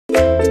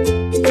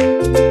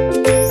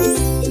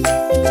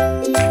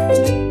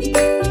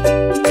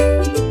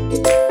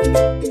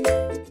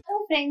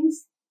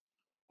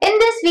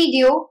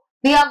video,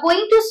 we are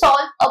going to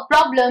solve a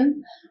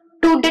problem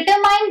to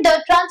determine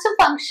the transfer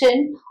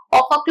function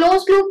of a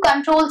closed loop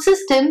control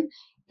system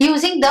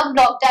using the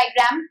block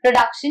diagram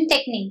reduction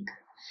technique.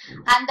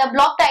 And the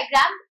block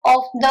diagram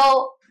of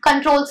the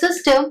control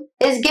system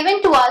is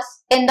given to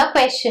us in the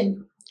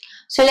question.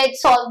 So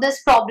let's solve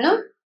this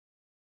problem.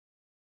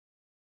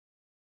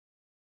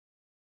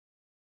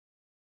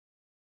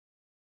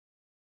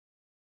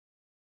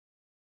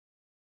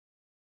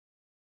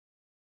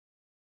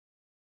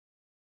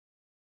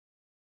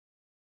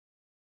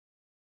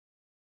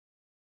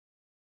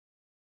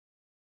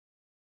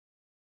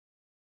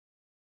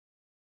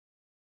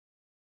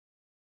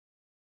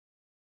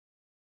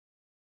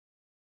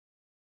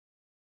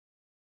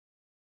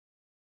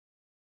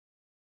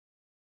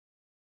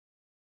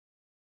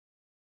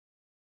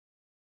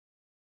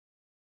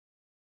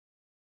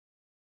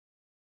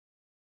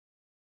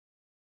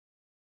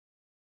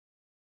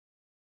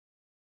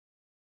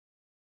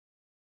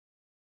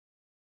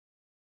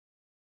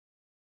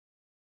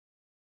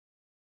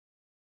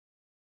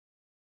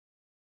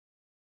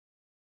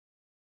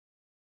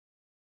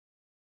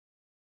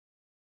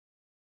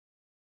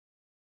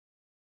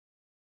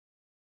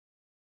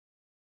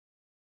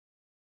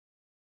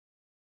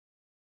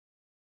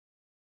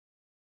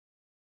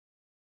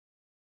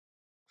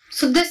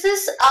 So this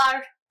is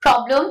our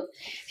problem.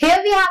 Here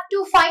we have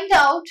to find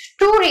out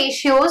two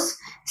ratios,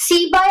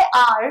 C by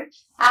R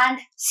and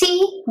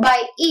C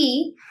by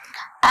E,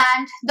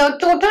 and the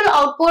total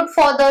output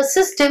for the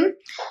system.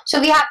 So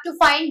we have to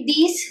find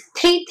these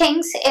three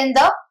things in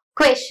the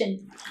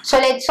question. So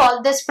let's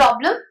solve this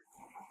problem.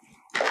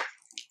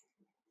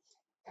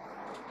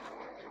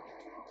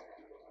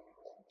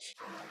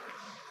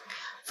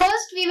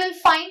 First we will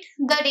find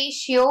the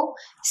ratio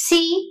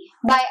C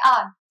by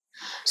R.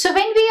 So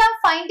when we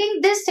are finding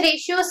this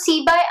ratio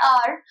C by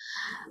R,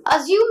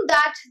 assume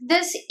that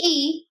this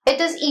E,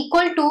 it is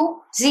equal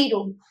to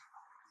 0.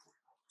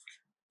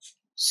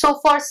 So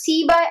for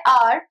C by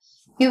R,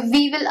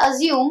 we will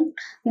assume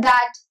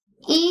that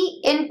E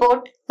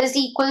input is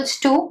equals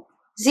to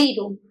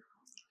 0.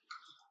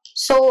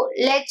 So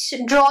let's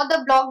draw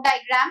the block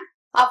diagram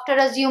after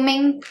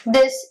assuming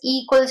this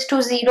E equals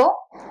to 0.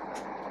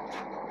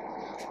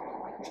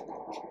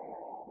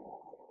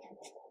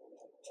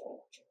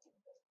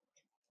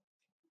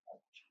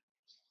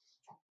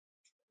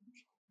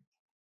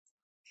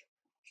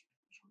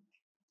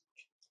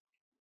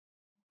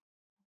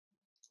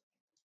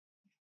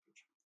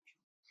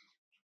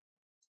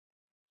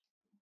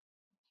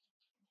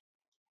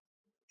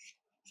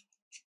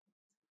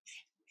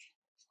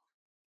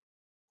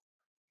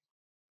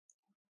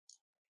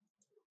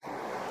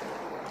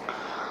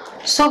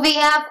 So we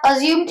have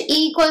assumed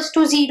E equals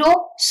to 0.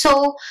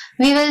 So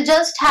we will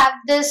just have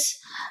this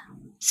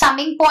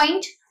summing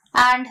point,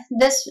 and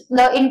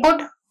the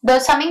input, the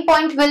summing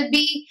point will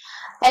be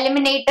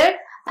eliminated,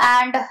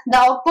 and the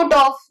output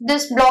of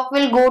this block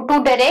will go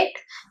to direct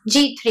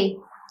G3.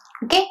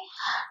 Okay.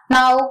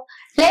 Now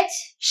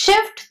let's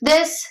shift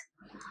this.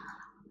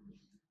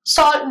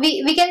 So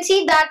we can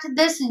see that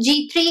this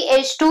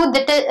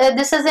G3H2,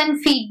 this is in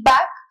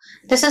feedback.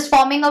 This is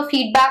forming a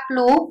feedback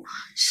loop.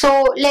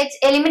 So let's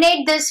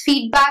eliminate this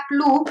feedback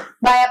loop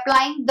by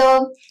applying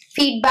the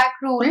feedback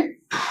rule.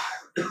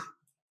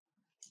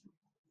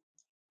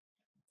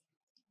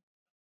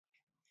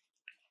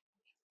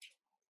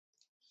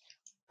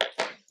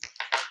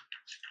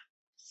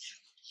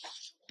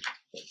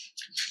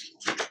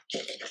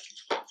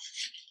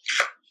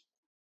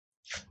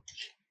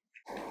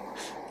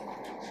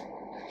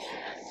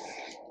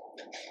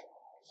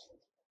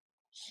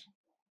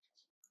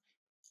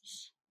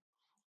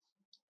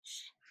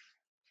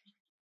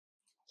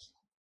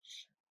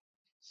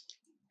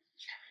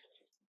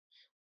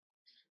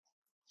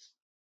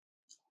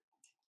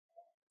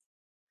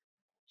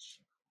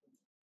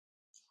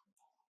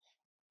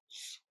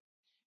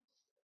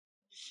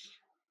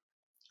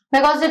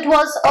 Because it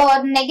was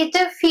a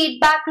negative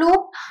feedback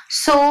loop,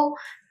 so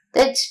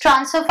its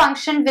transfer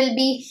function will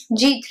be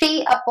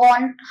G3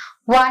 upon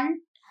 1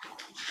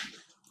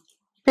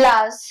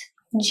 plus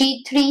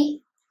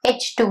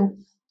G3H2.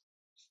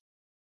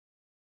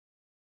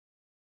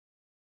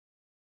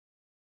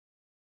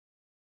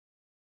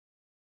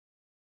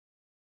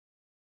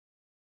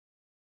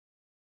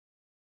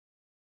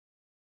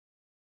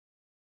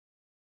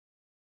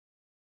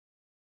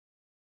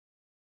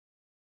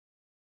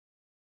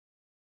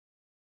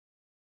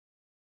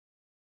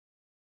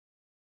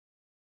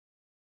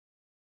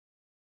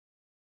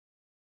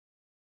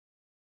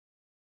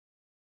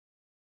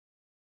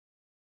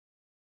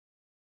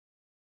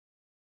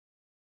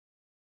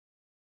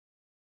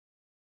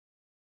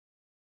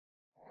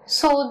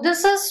 So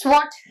this is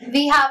what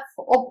we have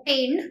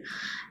obtained.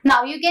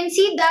 Now you can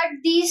see that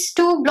these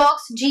two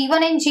blocks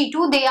G1 and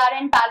G2, they are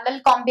in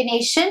parallel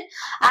combination,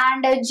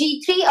 and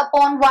G3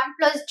 upon 1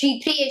 plus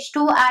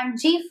G3H2 and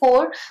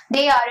G4,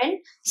 they are in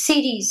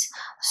series.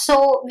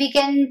 So we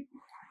can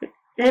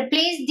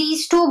replace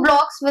these two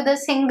blocks with a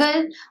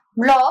single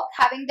block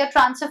having the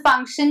transfer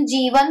function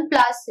G1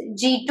 plus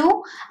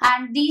G2,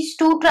 and these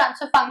two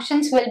transfer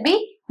functions will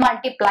be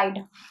multiplied.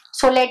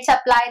 So let's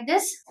apply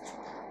this.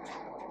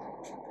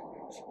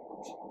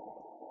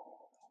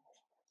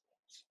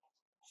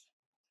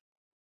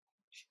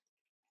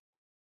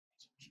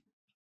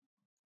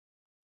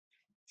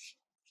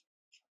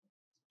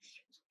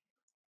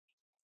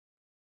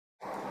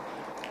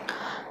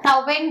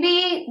 Now when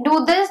we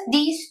do this,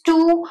 these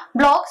two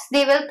blocks,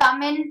 they will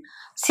come in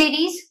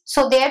series,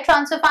 so their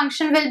transfer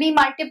function will be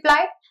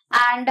multiplied,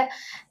 and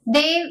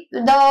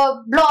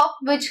the block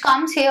which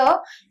comes here,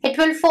 it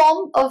will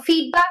form a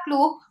feedback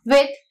loop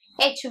with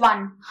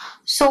H1.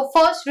 So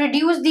first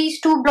reduce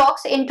these two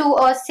blocks into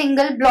a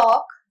single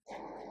block.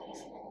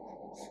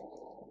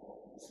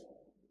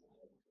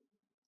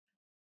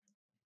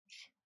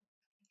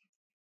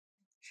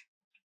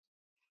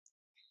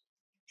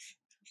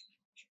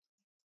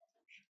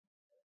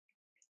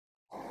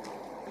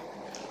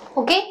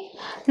 Okay,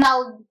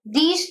 now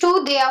these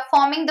two, they are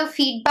forming the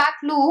feedback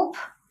loop.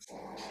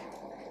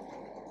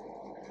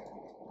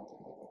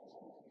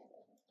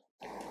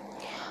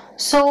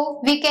 So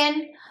we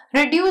can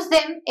reduce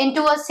them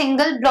into a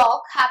single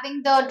block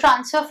having the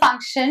transfer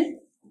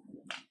function.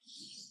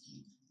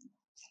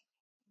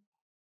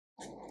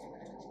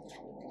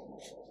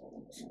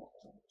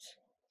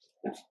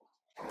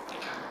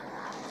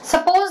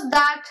 Suppose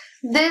that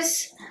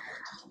this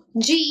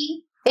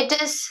G,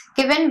 it is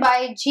given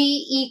by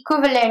G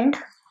equivalent.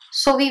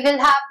 So we will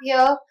have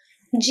here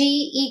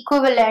G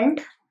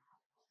equivalent,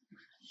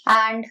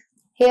 and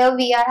here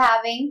we are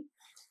having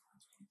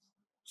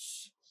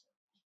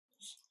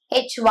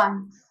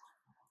H1.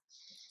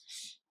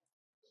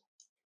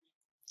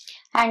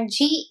 And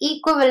G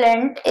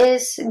equivalent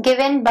is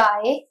given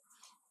by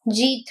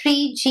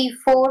G3,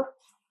 G4.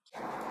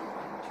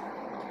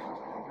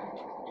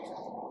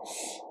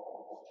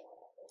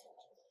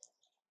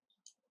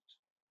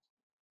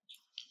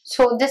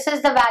 So this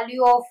is the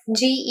value of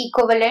G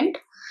equivalent,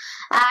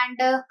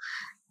 and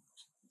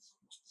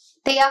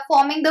they are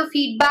forming the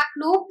feedback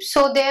loop.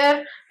 So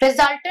their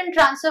resultant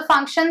transfer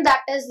function, that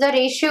is the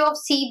ratio of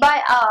C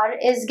by R,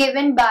 is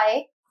given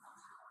by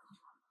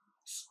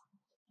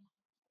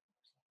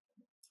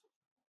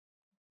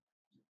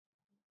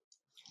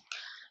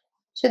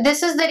so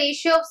this is the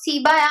ratio of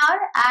C by R,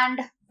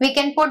 and we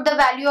can put the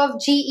value of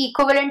G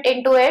equivalent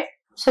into it.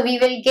 So we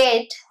will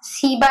get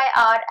C by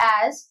R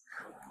as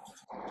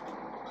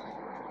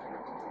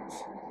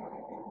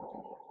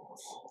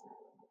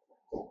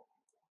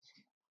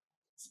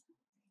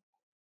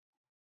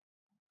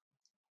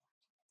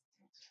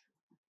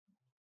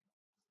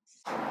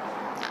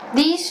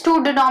these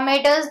two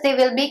denominators, they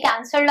will be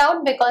cancelled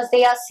out because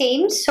they are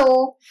same.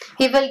 So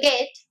we will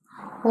get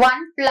 1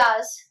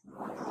 plus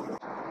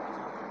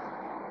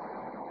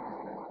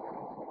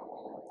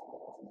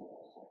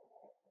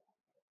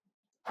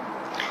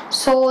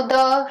so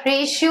the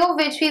ratio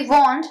which we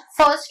want,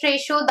 first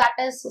ratio, that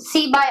is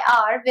C by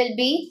R, will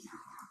be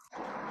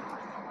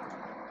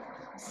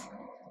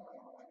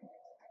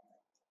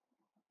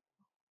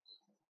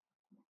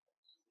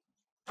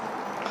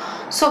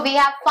so we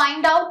have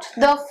find out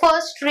the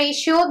first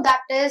ratio, that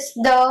is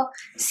the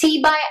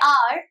C by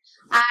R,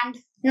 and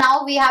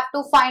now we have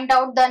to find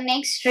out the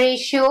next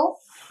ratio,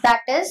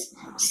 that is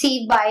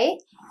C by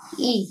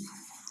E.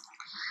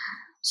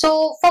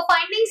 So for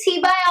finding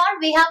C by R,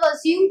 we have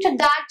assumed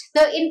that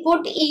the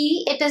input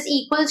E, it is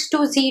equals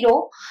to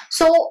 0.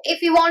 So if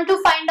we want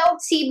to find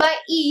out C by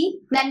E,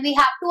 then we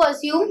have to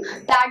assume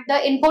that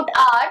the input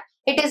R,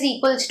 it is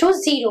equals to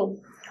 0.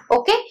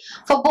 Okay,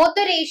 for both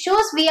the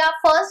ratios, we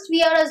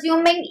are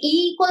assuming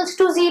E equals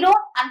to 0,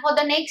 and for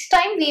the next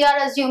time we are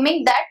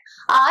assuming that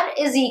R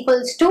is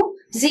equals to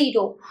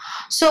 0.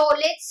 So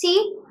let's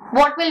see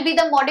what will be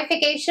the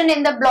modification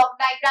in the block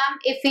diagram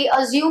if we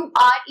assume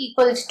R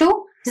equals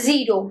to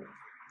 0.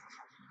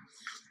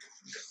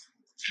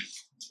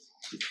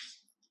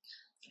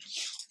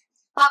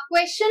 Our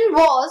question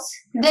was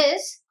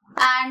this,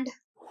 and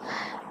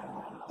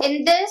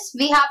in this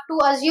we have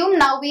to assume,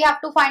 now we have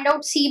to find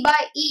out C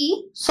by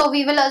E, so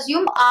we will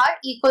assume R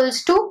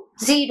equals to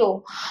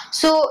 0.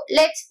 So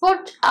let's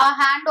put our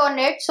hand on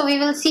it. So we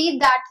will see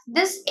that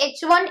this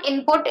H1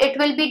 input, it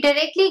will be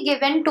directly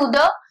given to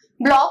the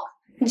block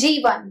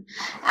G1,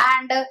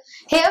 and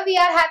here we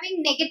are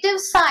having negative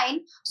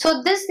sign,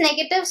 so this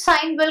negative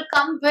sign will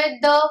come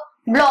with the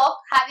block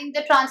having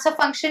the transfer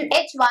function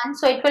H1,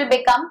 so it will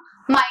become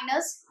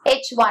minus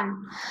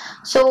H1.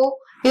 So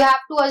you have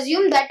to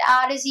assume that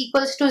R is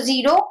equals to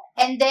 0,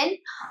 and then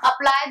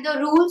apply the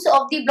rules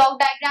of the block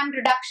diagram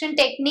reduction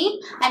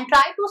technique and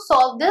try to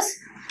solve this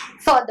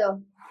further.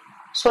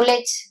 So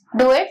let's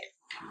do it.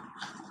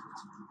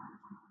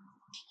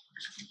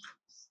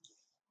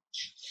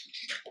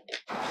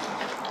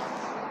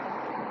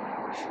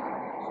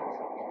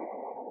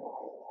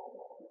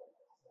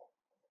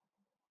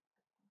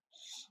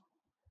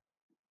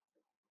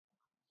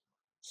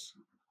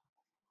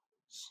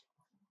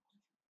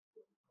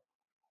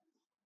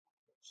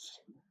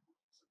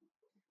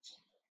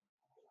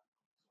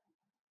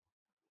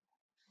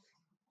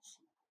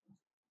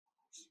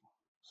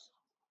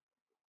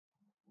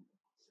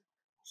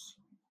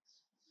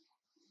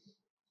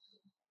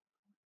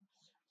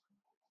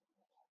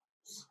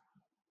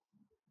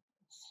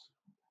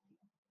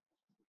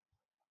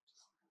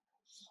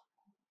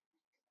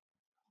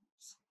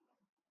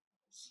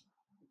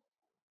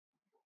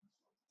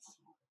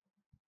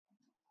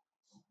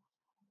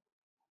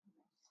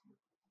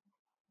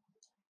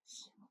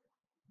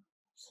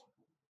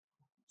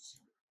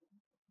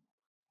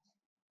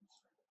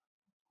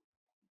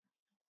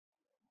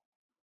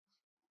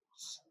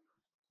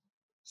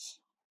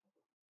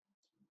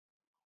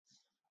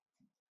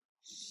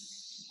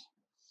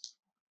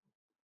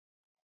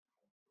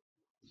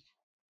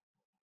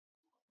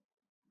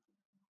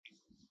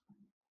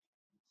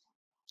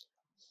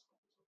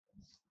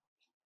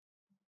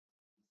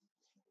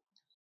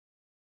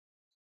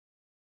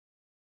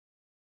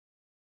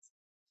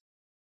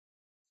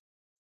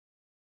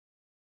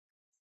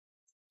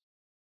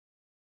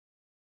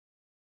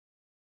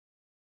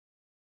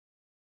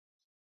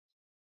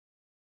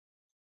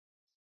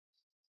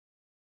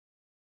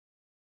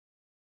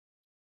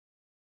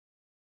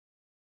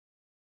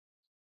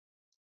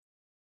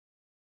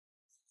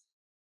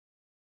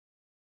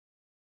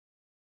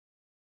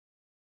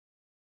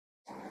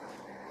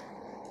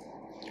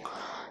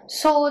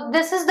 So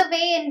this is the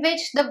way in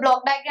which the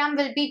block diagram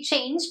will be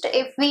changed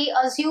if we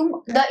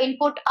assume the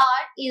input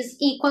R is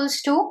equals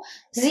to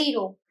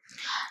 0.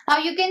 Now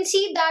you can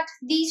see that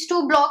these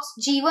two blocks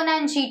G1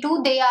 and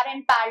G2, they are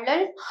in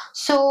parallel.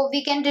 So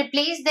we can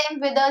replace them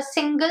with a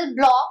single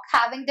block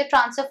having the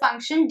transfer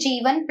function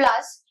G1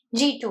 plus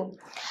G2.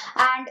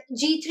 And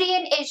G3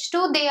 and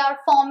H2, they are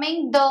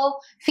forming the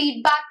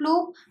feedback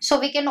loop. So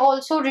we can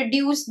also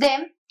reduce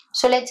them.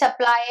 So let's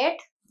apply it.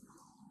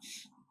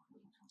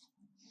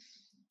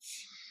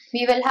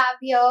 We will have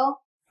here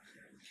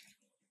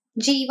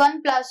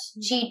G1 plus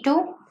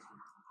G2.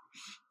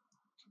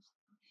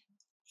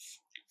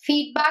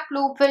 Feedback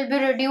loop will be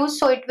reduced,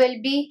 so it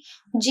will be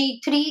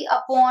G3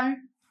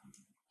 upon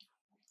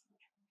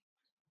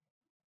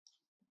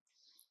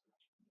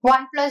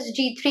 1 plus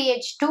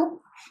G3H2.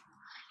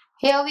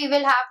 Here we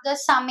will have the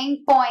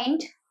summing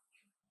point.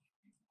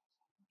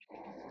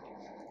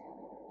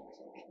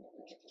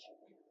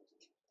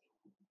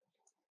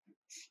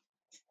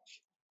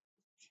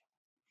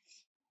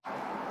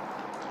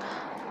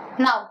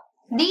 Now,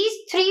 these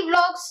three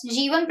blocks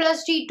G1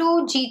 plus G2,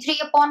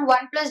 G3 upon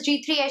 1 plus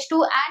G3H2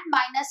 and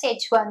minus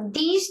H1.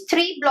 These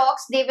three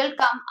blocks, they will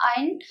come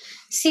in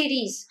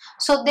series.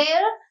 So their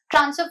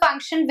transfer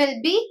function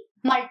will be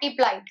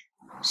multiplied.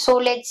 So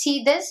let's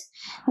see this.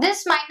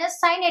 This minus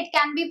sign, it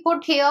can be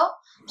put here.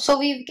 So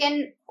we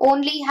can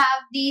only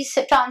have these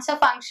transfer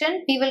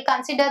function. We will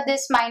consider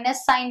this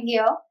minus sign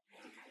here.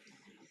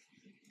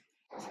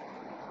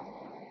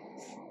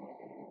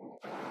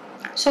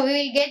 So we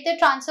will get the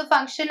transfer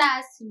function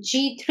as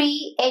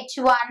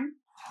G3H1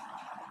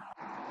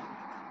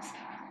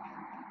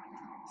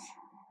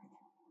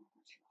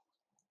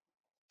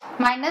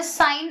 minus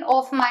sign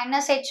of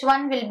minus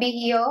H1 will be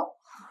here.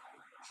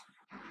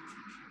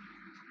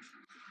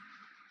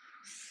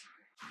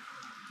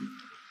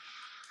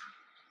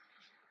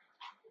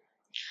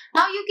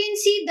 Now you can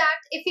see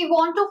that if we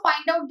want to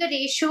find out the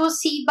ratio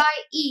C by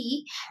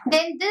E,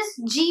 then this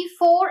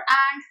G4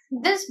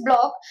 and this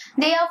block,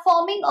 they are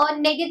forming a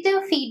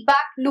negative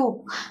feedback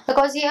loop,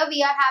 because here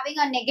we are having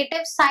a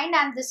negative sign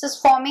and this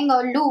is forming a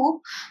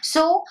loop.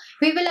 So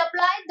we will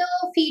apply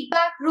the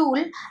feedback rule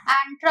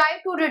and try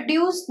to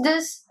reduce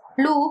this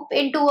loop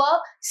into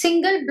a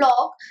single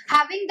block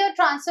having the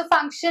transfer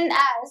function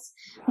as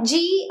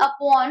G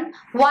upon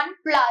 1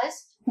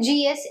 plus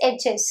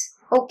GSHS.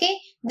 Okay,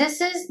 this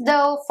is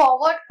the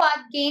forward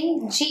path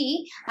gain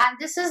G and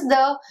this is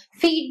the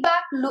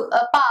feedback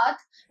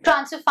path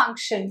transfer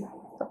function.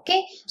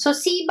 Okay, so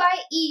C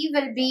by E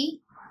will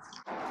be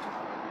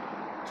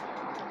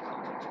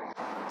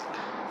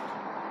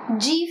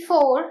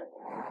G4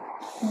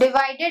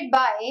 divided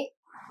by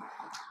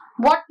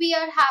what we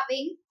are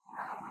having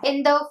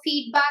in the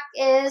feedback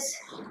is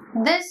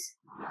this.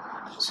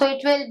 So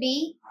it will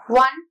be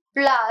 1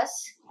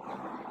 plus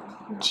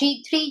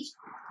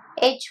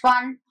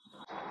G3H1.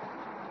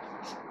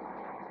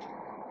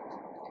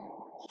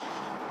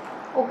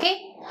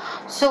 Okay,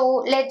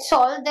 so let's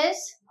solve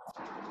this.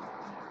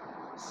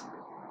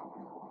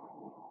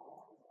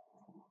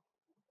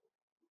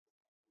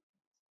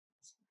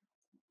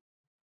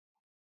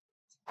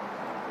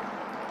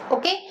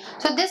 Okay,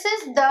 so this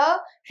is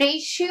the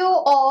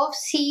ratio of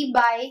C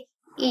by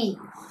E.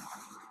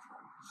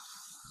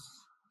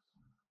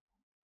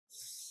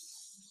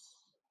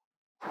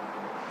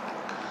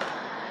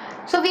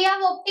 So we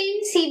have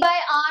obtained C by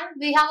R,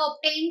 we have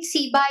obtained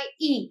C by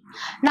E.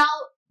 Now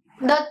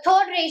the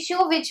third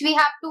ratio which we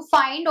have to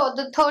find, or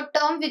the third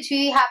term which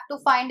we have to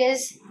find,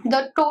 is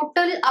the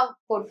total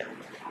output.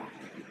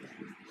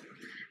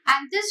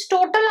 And this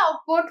total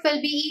output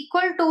will be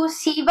equal to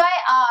C by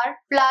R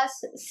plus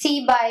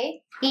C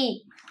by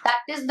E. That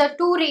is the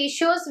two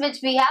ratios which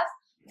we have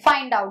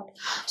find out.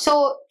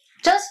 So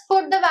just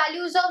put the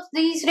values of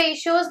these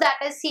ratios, that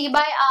is C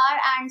by R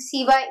and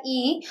C by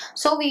E.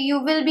 So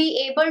you will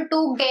be able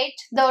to get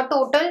the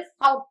total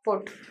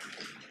output.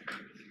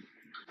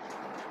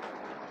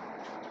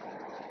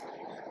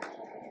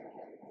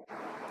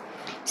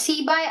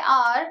 C by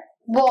R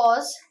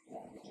was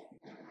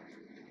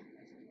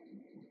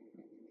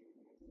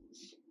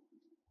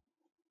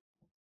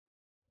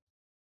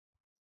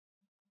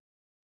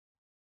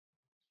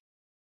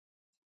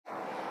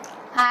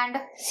and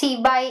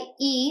C by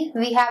E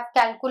we have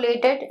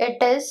calculated,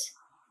 it is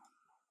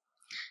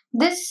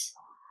this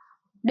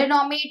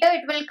denominator,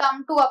 it will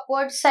come to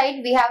upward side,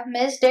 we have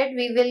missed it,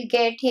 we will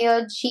get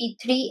here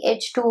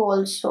G3H2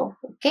 also.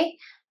 Okay,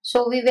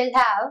 so we will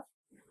have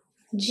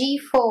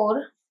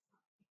G4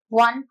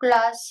 1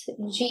 plus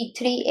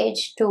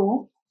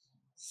G3H2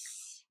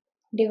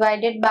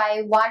 divided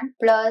by 1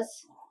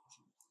 plus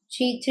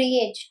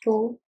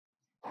G3H2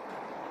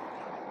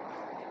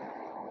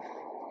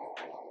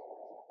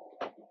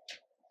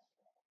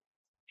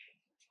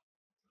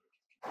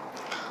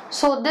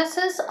 So this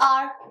is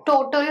our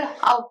total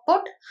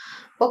output.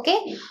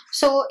 Okay,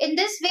 so in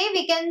this way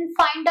we can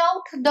find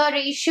out the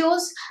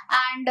ratios,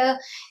 and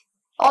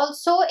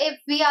also if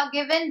we are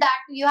given that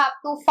you have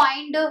to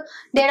find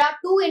there are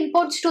two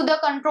inputs to the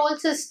control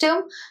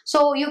system,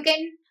 so you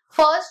can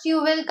first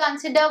you will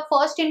consider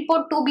first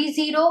input to be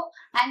 0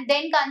 and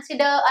then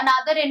consider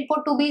another input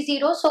to be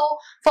 0. So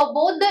for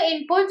both the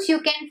inputs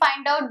you can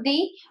find out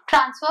the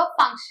transfer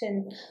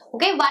function.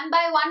 Okay, one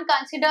by one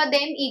consider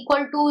them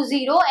equal to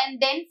 0 and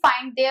then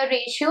find their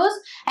ratios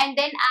and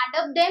then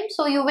add up them,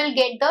 so you will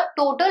get the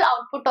total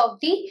output of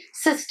the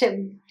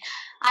system.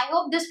 I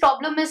hope this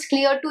problem is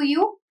clear to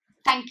you.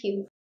 Thank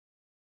you.